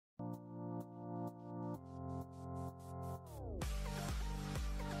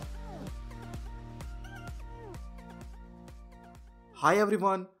Hi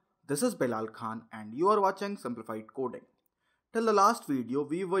everyone, this is Bilal Khan and you are watching Simplified Coding. Till the last video,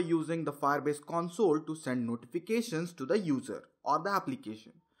 we were using the Firebase console to send notifications to the user or the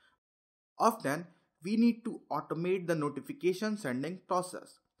application. Often, we need to automate the notification sending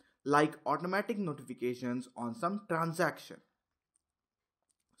process, like automatic notifications on some transaction.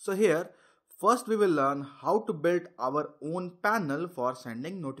 So here, first we will learn how to build our own panel for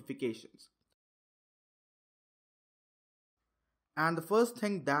sending notifications. And the first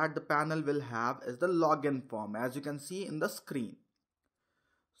thing that the panel will have is the login form, as you can see in the screen.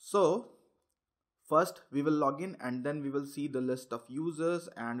 So first we will log in and then we will see the list of users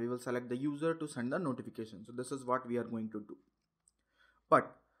and we will select the user to send the notification. So this is what we are going to do.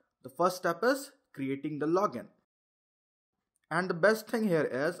 But the first step is creating the login. And the best thing here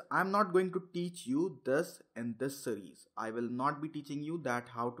is I'm not going to teach you this in this series. I will not be teaching you that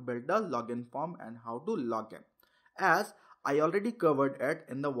how to build the login form and how to log in, as I already covered it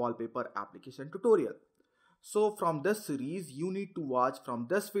in the wallpaper application tutorial. So from this series, you need to watch from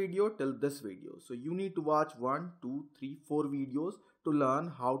this video till this video. So you need to watch 1, 2, 3, 4 videos to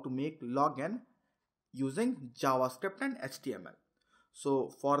learn how to make login using JavaScript and HTML.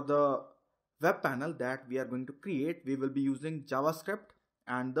 So for the web panel that we are going to create, we will be using JavaScript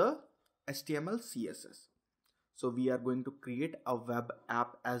and the HTML CSS. So we are going to create a web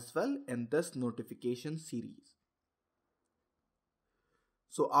app as well in this notification series.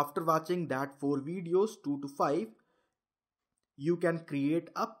 So after watching that 4 videos, 2 to 5, you can create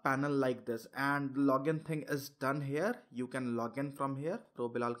a panel like this, and the login thing is done here. You can log in from here,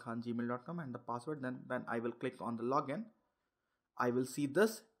 pro.belalkhan@gmail.com, and the password. Then I will click on the login. I will see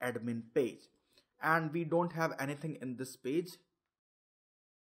this admin page, and we don't have anything in this page.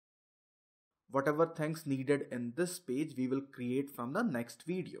 Whatever things needed in this page, we will create from the next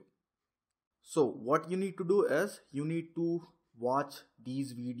video. So what you need to do is you need to watch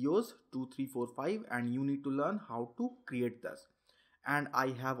these videos 2, 3, 4, 5 and you need to learn how to create this. And I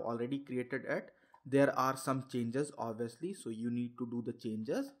have already created it. There are some changes obviously, so you need to do the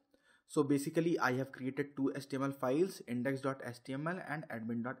changes. So basically I have created 2 HTML files, index.html and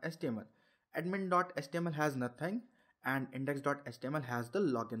admin.html. Admin.html has nothing and index.html has the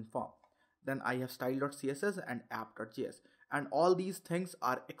login form. Then I have style.css and app.js, and all these things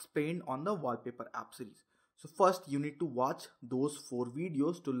are explained on the wallpaper app series. So first you need to watch those 4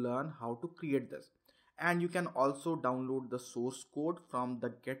 videos to learn how to create this. And you can also download the source code from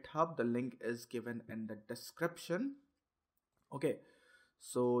the GitHub. The link is given in the description. Okay,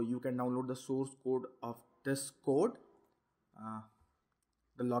 so you can download the source code of this code,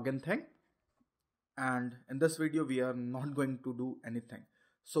 the login thing. And in this video we are not going to do anything.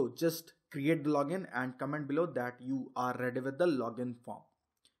 So just create the login and comment below that you are ready with the login form.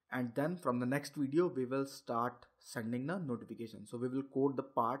 And then from the next video we will start sending the notification. So we will code the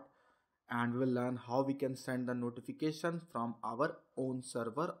part and we will learn how we can send the notification from our own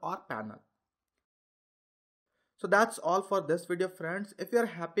server or panel. So that's all for this video, friends. If you are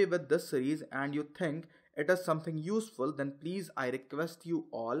happy with this series and you think it is something useful, then please I request you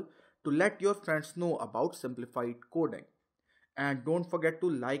all to let your friends know about Simplified Coding. And don't forget to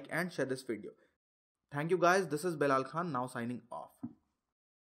like and share this video. Thank you guys. This is Bilal Khan now signing off.